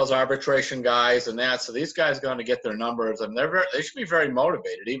 He's one of those arbitration guys and that. So these guys are going to get their numbers. And they should be very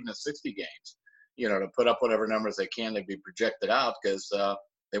motivated, even at 60 games. To put up whatever numbers they can to be projected out because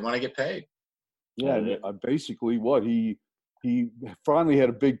they want to get paid. Yeah, basically what he finally had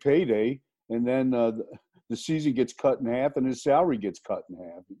a big payday, and then the season gets cut in half, and his salary gets cut in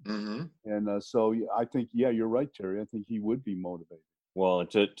half. Mm-hmm. And so I think, you're right, Terry. I think he would be motivated. Well,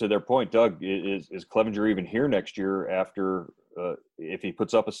 to their point, Doug, is Clevenger even here next year after if he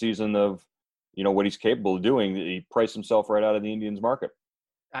puts up a season of what he's capable of doing? He priced himself right out of the Indians market.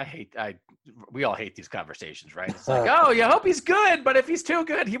 We all hate these conversations, right? It's like, oh, you hope he's good, but if he's too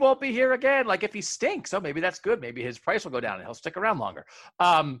good, he won't be here again. Like if he stinks, maybe that's good. Maybe his price will go down and he'll stick around longer.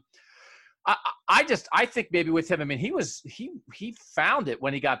 I think maybe with him, I mean, he found it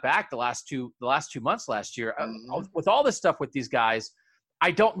when he got back the last 2 months last year. With all this stuff with these guys,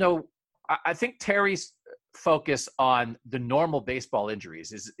 I don't know. I think Terry's focus on the normal baseball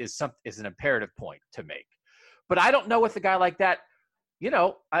injuries is an imperative point to make. But I don't know with a guy like that.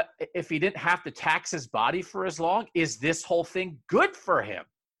 If he didn't have to tax his body for as long, is this whole thing good for him?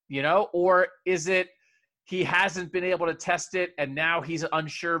 Or is it he hasn't been able to test it and now he's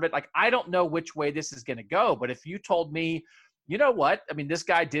unsure of it? Like, I don't know which way this is going to go. But if you told me, you know what? I mean, this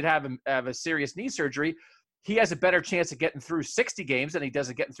guy did have a serious knee surgery. He has a better chance of getting through 60 games than he does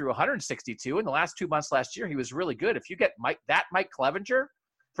of getting through 162. In the last 2 months last year, he was really good. If you get Mike Clevenger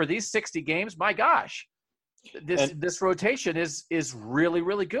for these 60 games, my gosh. this rotation is really,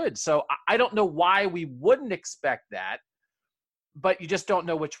 really good. So I don't know why we wouldn't expect that, but you just don't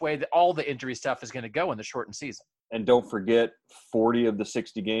know which way all the injury stuff is going to go in the shortened season. And don't forget 40 of the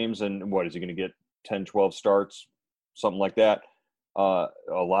 60 games, and what is he going to get? 10, 12 starts, something like that. A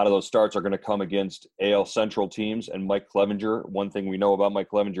lot of those starts are going to come against AL Central teams, and Mike Clevenger. One thing we know about Mike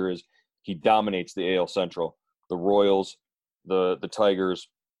Clevenger is he dominates the AL Central. The Royals, the Tigers,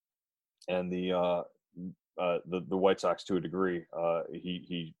 and the White Sox to a degree.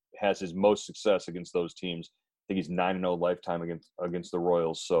 He has his most success against those teams. I think he's 9-0 lifetime against the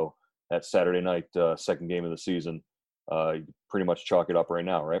Royals. So that Saturday night second game of the season, you pretty much chalk it up right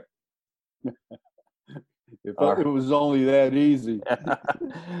now, right? If it was only that easy.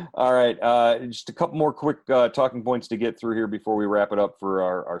 All right. Just a couple more quick talking points to get through here before we wrap it up for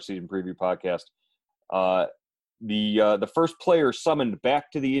our season preview podcast. The first player summoned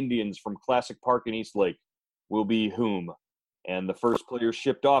back to the Indians from Classic Park in East Lake will be whom? And the first player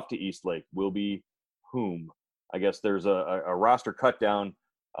shipped off to East Lake will be whom? I guess there's a roster cut down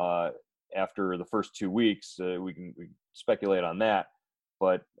after the first 2 weeks. We can speculate on that.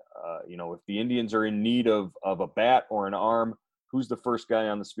 But, if the Indians are in need of a bat or an arm, who's the first guy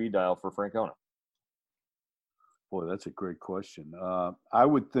on the speed dial for Francona? Boy, that's a great question. I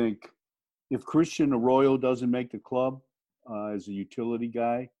would think if Christian Arroyo doesn't make the club as a utility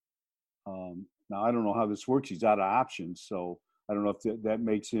guy, now I don't know how this works. He's out of options, so I don't know if that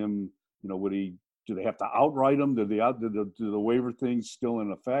makes him, do they have to outright him? Do the waiver things still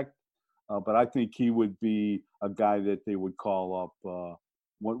in effect? But I think he would be a guy that they would call up,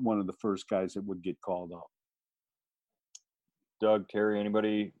 one of the first guys that would get called up. Doug, Terry,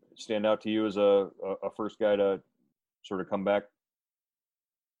 anybody stand out to you as a first guy to sort of come back?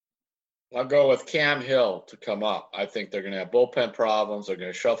 I'll go with Cam Hill to come up. I think they're going to have bullpen problems. They're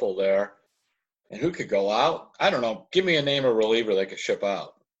going to shuffle there. And who could go out? I don't know. Give me a name of reliever they could ship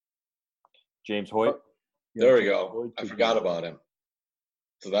out. James Hoyt? There we go. I forgot about him.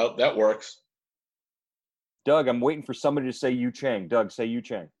 So that works. Doug, I'm waiting for somebody to say Yu Chang. Doug, say Yu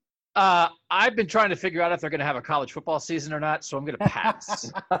Chang. I've been trying to figure out if they're going to have a college football season or not, so I'm going to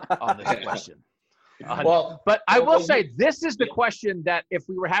pass on this question. But I will say this is the question that if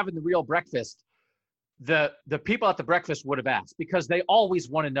we were having the real breakfast, the people at the breakfast would have asked, because they always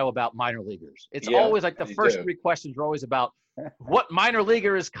want to know about minor leaguers. It's always like the first three questions are always about what minor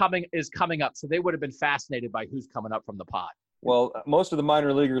leaguer is coming up. So they would have been fascinated by who's coming up from the pod. Well, most of the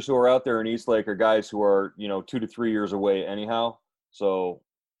minor leaguers who are out there in East Lake are guys who are, 2 to 3 years away anyhow. So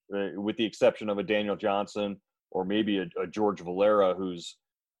with the exception of a Daniel Johnson or maybe a George Valera, who's,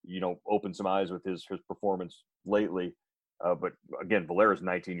 opened some eyes with his performance lately. But again, Valera's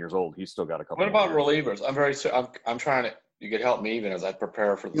 19 years old. He's still got a couple. What about relievers? I'm trying to. You could help me even as I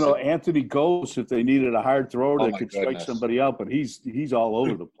prepare for the. Anthony Gose, if they needed a hard thrower, they could strike somebody out, but he's all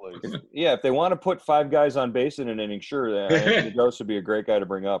over the place. Yeah, if they want to put 5 guys on base in an inning, sure, Anthony Gose would be a great guy to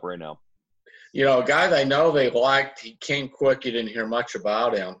bring up right now. A guy that I know they liked. He came quick. You didn't hear much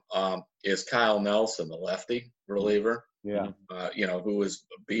about him. Is Kyle Nelson, the lefty reliever? Yeah. Who was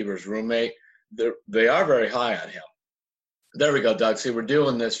Bieber's roommate. They are very high on him. There we go, Doug. See, we're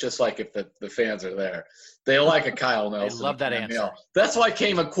doing this just like if the fans are there. They like a Kyle Nelson. I love that answer. That's why I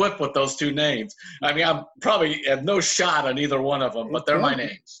came equipped with those 2 names. I mean, I'm probably have no shot on either one of them, but they're my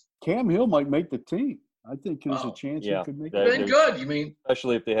names. Cam Hill might make the team. I think there's a chance he could make it. Been good, you mean?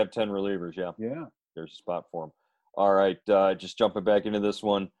 Especially if they have 10 relievers, yeah. Yeah. There's a spot for him. All right, just jumping back into this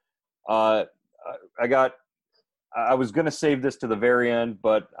one. I was going to save this to the very end,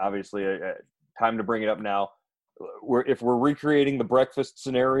 but obviously time to bring it up now. If we're recreating the breakfast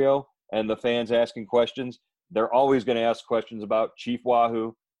scenario and the fans asking questions, they're always going to ask questions about Chief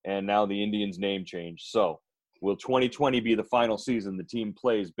Wahoo and now the Indians name change. So will 2020 be the final season the team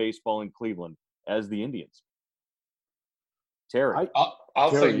plays baseball in Cleveland as the Indians? Terry?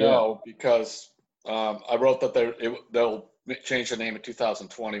 I'll say no, because I wrote that they'll change the name in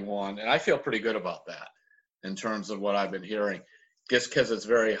 2021, and I feel pretty good about that in terms of what I've been hearing, just because it's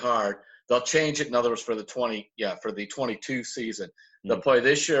very hard. They'll change it, in other words, for the 22 season. They'll play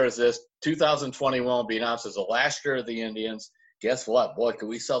this year as this. 2021 will be announced as the last year of the Indians. Guess what? Boy, could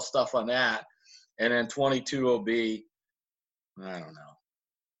we sell stuff on that. And then 22 will be, I don't know.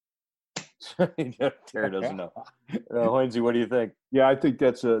 Terry doesn't know. Hoynesy, what do you think? Yeah, I think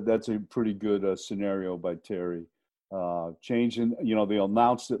that's a pretty good scenario by Terry. Changing, they'll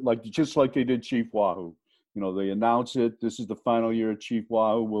announce it just like they did Chief Wahoo. They announce it. This is the final year of Chief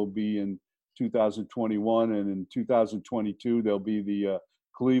Wahoo. Will be in 2021, and in 2022 they'll be the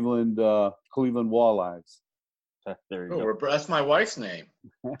Cleveland Walleyes. There you go. That's my wife's name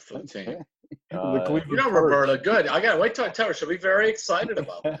for the team. The Cleveland You know, Perch. Roberta, good. I got to wait till I tell her. She'll be very excited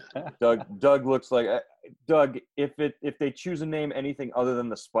about that. Doug looks like Doug. If they choose a name anything other than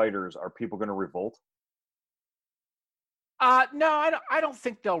the Spiders, are people going to revolt? No, I don't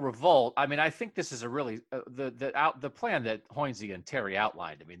think they'll revolt. I mean, I think this is a really the plan that Hoynesy and Terry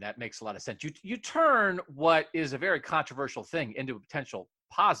outlined. I mean, that makes a lot of sense. You turn what is a very controversial thing into a potential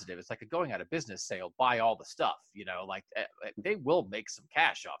positive. It's like a going out of business sale. Buy all the stuff. You know, like they will make some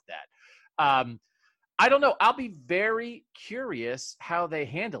cash off that. I don't know. I'll be very curious how they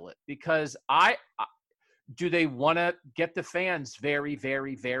handle it, because do they want to get the fans very,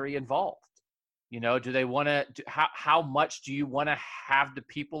 very, very involved? You know, do they want to? How much do you want to have the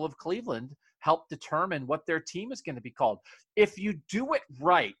people of Cleveland help determine what their team is going to be called? If you do it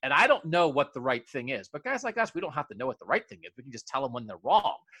right, and I don't know what the right thing is, but guys like us, we don't have to know what the right thing is. We can just tell them when they're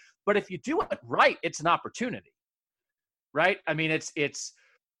wrong. But if you do it right, it's an opportunity, right? I mean,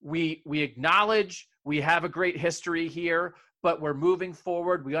 we acknowledge we have a great history here, but we're moving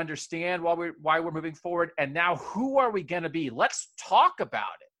forward. We understand why we're moving forward. And now who are we going to be? Let's talk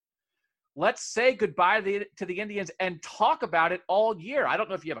about it. Let's say goodbye to the Indians and talk about it all year. I don't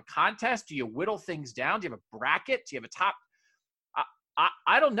know if you have a contest. Do you whittle things down? Do you have a bracket? Do you have a top?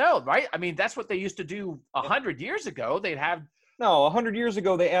 I don't know, right? I mean, that's what they used to do 100 years ago. They'd have – No, 100 years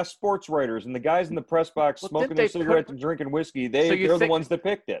ago, they asked sports writers, and the guys in the press box smoking their cigarettes and drinking whiskey, they're the ones that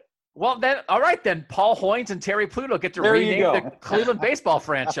picked it. Well, then, all right, then Paul Hoynes and Terry Pluto get to rename the Cleveland baseball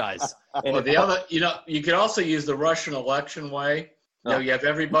franchise. And the other, you could also use the Russian election way. You know, you have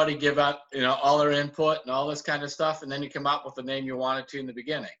everybody give out, all their input and all this kind of stuff, and then you come up with the name you wanted to in the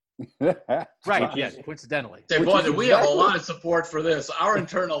beginning. Right, yes, coincidentally. Say, boy, we have a lot of support for this. Our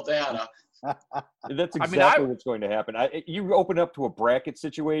internal data. That's exactly what's going to happen. You open up to a bracket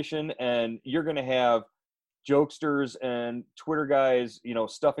situation, and you're going to have jokesters and Twitter guys,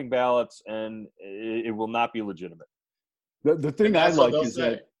 stuffing ballots, and it will not be legitimate. The thing I like is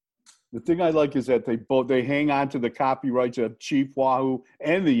that the thing I like is that they hang on to the copyrights of Chief Wahoo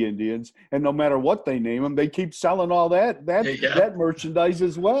and the Indians, and no matter what they name them, they keep selling all that merchandise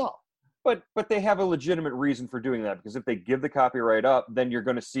as well. But they have a legitimate reason for doing that, because if they give the copyright up, then you're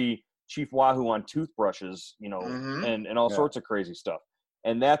going to see Chief Wahoo on toothbrushes, and all sorts of crazy stuff.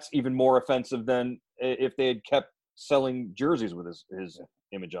 And that's even more offensive than if they had kept selling jerseys with his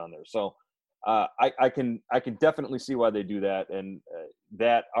image on there. So I can definitely see why they do that, and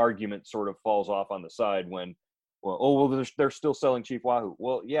that argument sort of falls off on the side when, they're still selling Chief Wahoo.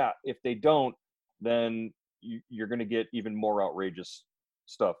 Well, yeah, if they don't, then you're going to get even more outrageous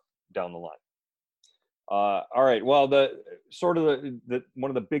stuff down the line. All right. Well, the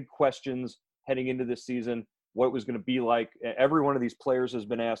one of the big questions heading into this season, what it was going to be like. Every one of these players has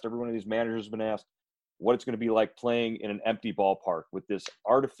been asked. Every one of these managers has been asked what it's going to be like playing in an empty ballpark with this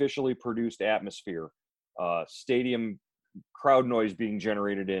artificially produced atmosphere, stadium crowd noise being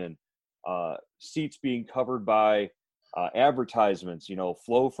generated in, seats being covered by advertisements,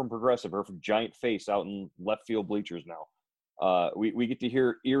 Flow from Progressive, her giant face out in left field bleachers now. We get to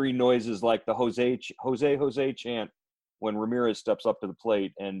hear eerie noises like the Jose chant when Ramirez steps up to the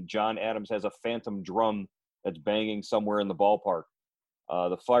plate, and John Adams has a phantom drum that's banging somewhere in the ballpark.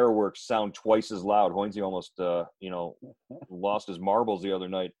 The fireworks sound twice as loud. Hoynesy almost, lost his marbles the other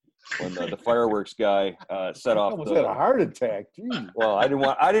night when the fireworks guy set off. Almost had a heart attack. Jeez. Well,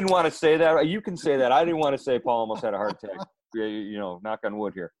 I didn't want to say that. You can say that. I didn't want to say Paul almost had a heart attack. Knock on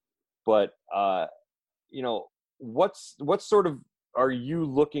wood here. But what's sort of are you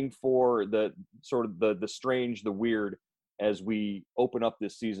looking for the sort of the strange, the weird as we open up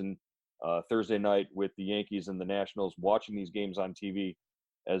this season? Thursday night with the Yankees and the Nationals, watching these games on TV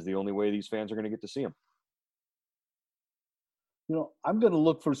as the only way these fans are going to get to see them. I'm going to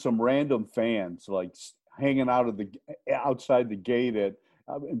look for some random fans like hanging out outside the gate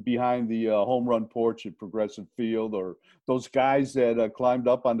behind the home run porch at Progressive Field, or those guys that climbed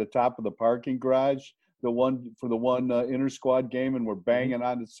up on the top of the parking garage, the one inter squad game, and were banging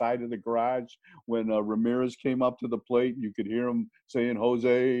on the side of the garage when Ramirez came up to the plate. You could hear him saying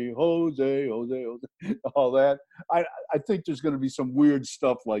Jose, Jose, Jose, Jose, all that. I think there's going to be some weird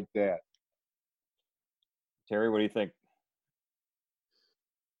stuff like that. Terry, what do you think?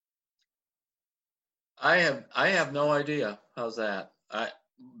 I have no idea. How's that?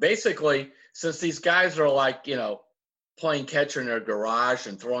 Basically, since these guys are like, playing catcher in their garage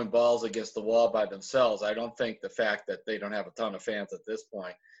and throwing balls against the wall by themselves, I don't think the fact that they don't have a ton of fans at this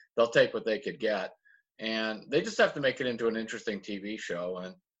point, they'll take what they could get. And they just have to make it into an interesting TV show.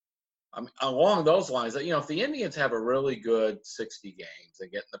 And along those lines, if the Indians have a really good 60 games, they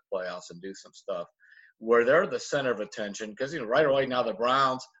get in the playoffs and do some stuff, where they're the center of attention, because right away now the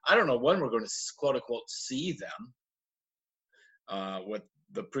Browns, I don't know when we're going to quote unquote see them with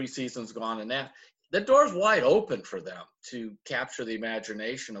the preseason's gone and that. The door's wide open for them to capture the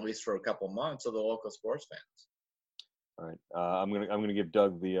imagination, at least for a couple months, of the local sports fans. All right, I'm gonna give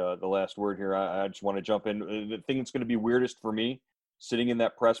Doug the last word here. I just want to jump in. The thing that's going to be weirdest for me, sitting in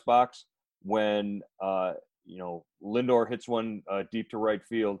that press box when Lindor hits one deep to right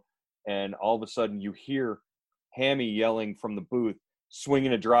field, and all of a sudden you hear Hammy yelling from the booth,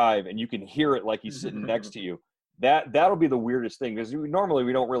 swinging a drive, and you can hear it like he's sitting next to you. That'll be the weirdest thing, because normally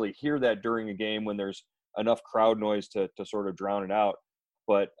we don't really hear that during a game when there's enough crowd noise to sort of drown it out.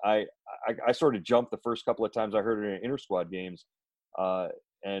 But I sort of jumped the first couple of times I heard it in inter-squad games.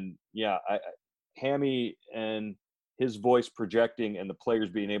 Hammy and his voice projecting and the players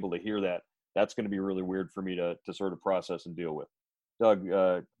being able to hear that's going to be really weird for me to sort of process and deal with. Doug,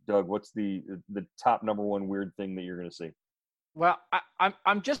 what's the top number one weird thing that you're going to see? Well,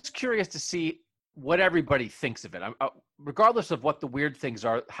 I'm just curious to see what everybody thinks of it. Regardless of what the weird things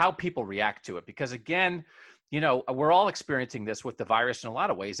are, how people react to it. Because again, we're all experiencing this with the virus in a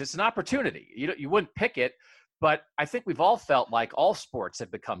lot of ways. It's an opportunity. You wouldn't pick it, but I think we've all felt like all sports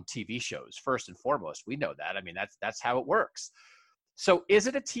have become TV shows first and foremost. We know that. I mean, that's how it works. So is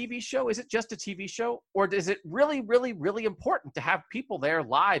it a TV show? Is it just a TV show? Or is it really, really, really important to have people there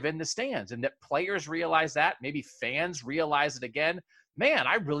live in the stands, and that players realize that, maybe fans realize it again? Man,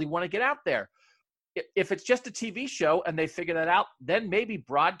 I really want to get out there. If it's just a TV show and they figure that out, then maybe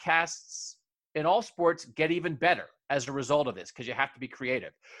broadcasts in all sports get even better as a result of this, because you have to be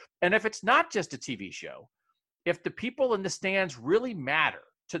creative. And if it's not just a TV show, if the people in the stands really matter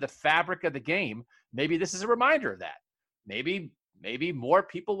to the fabric of the game, maybe this is a reminder of that. Maybe more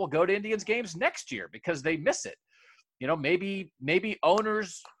people will go to Indians games next year because they miss it. Maybe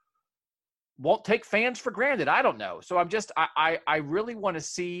owners won't take fans for granted. I don't know. So I really want to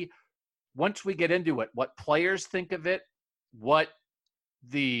see, once we get into it, what players think of it, what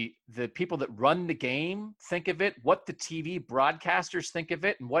the people that run the game think of it, what the TV broadcasters think of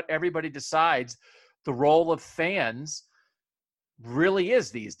it, and what everybody decides the role of fans really is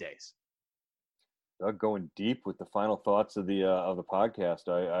these days. Doug, going deep with the final thoughts of the podcast.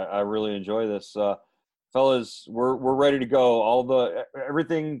 I really enjoy this, fellas. We're ready to go.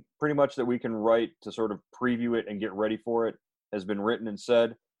 Everything pretty much that we can write to sort of preview it and get ready for it has been written and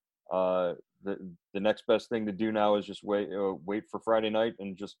said. The next best thing to do now is just wait for Friday night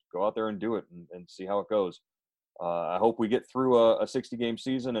and just go out there and do it and see how it goes. I hope we get through a 60-game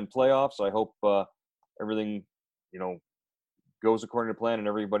season and playoffs. I hope everything goes according to plan and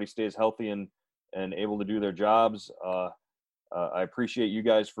everybody stays healthy and able to do their jobs. I appreciate you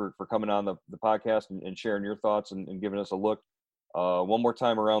guys for coming on the podcast and sharing your thoughts and giving us a look. One more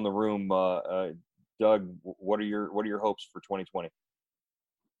time around the room, Doug, what are your hopes for 2020?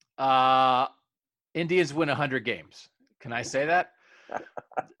 Indians win 100 games. Can I say that?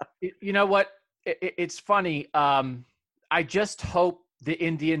 You know what? It's funny. I just hope the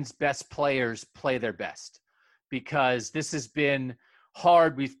Indians' best players play their best, because this has been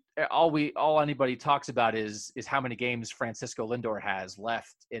hard. All anybody talks about is how many games Francisco Lindor has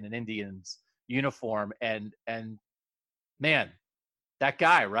left in an Indians uniform, and man, that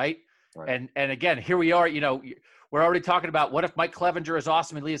guy, right? And again, here we are. We're already talking about what if Mike Clevenger is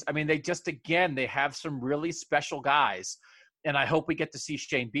awesome and leaves. I mean, they have some really special guys, and I hope we get to see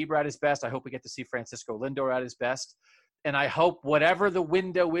Shane Bieber at his best. I hope we get to see Francisco Lindor at his best, and I hope whatever the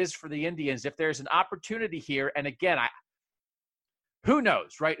window is for the Indians, if there's an opportunity here, and again, who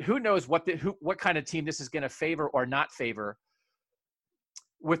knows, right? Who knows what kind of team this is going to favor or not favor.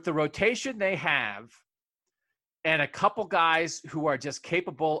 With the rotation they have, and a couple guys who are just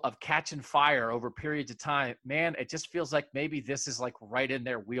capable of catching fire over periods of time, man, it just feels like maybe this is like right in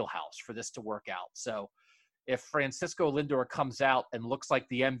their wheelhouse for this to work out. So if Francisco Lindor comes out and looks like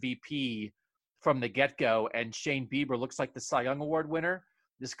the MVP from the get-go, and Shane Bieber looks like the Cy Young Award winner,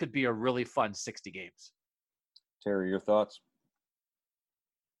 this could be a really fun 60 games. Terry, your thoughts?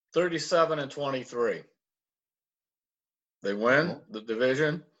 37-23. They win the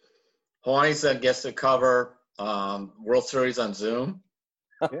division. Hawaii's then gets to cover World Series on Zoom.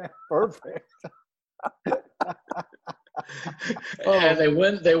 Yeah, perfect. And they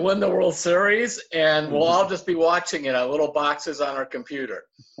win the World Series, and we'll all just be watching it on little boxes on our computer.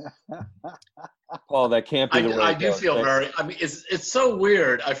 Paul, that can't be the way. I do feel it's so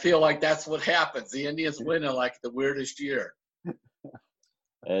weird. I feel like that's what happens. The Indians win in like the weirdest year.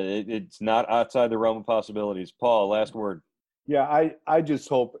 It's not outside the realm of possibilities. Paul, last word. Yeah, I just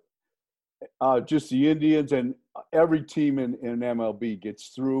hope just the Indians and every team in MLB gets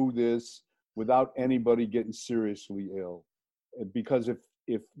through this without anybody getting seriously ill. Because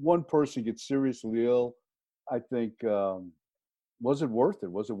if one person gets seriously ill, I think, was it worth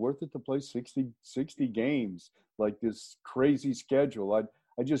it? Was it worth it to play 60 games like this crazy schedule?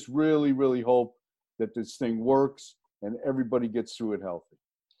 I just really, really hope that this thing works and everybody gets through it healthy.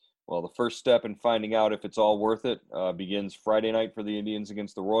 Well, the first step in finding out if it's all worth it begins Friday night for the Indians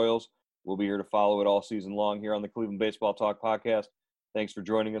against the Royals. We'll be here to follow it all season long here on the Cleveland Baseball Talk podcast. Thanks for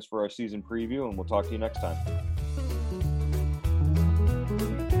joining us for our season preview, and we'll talk to you next time.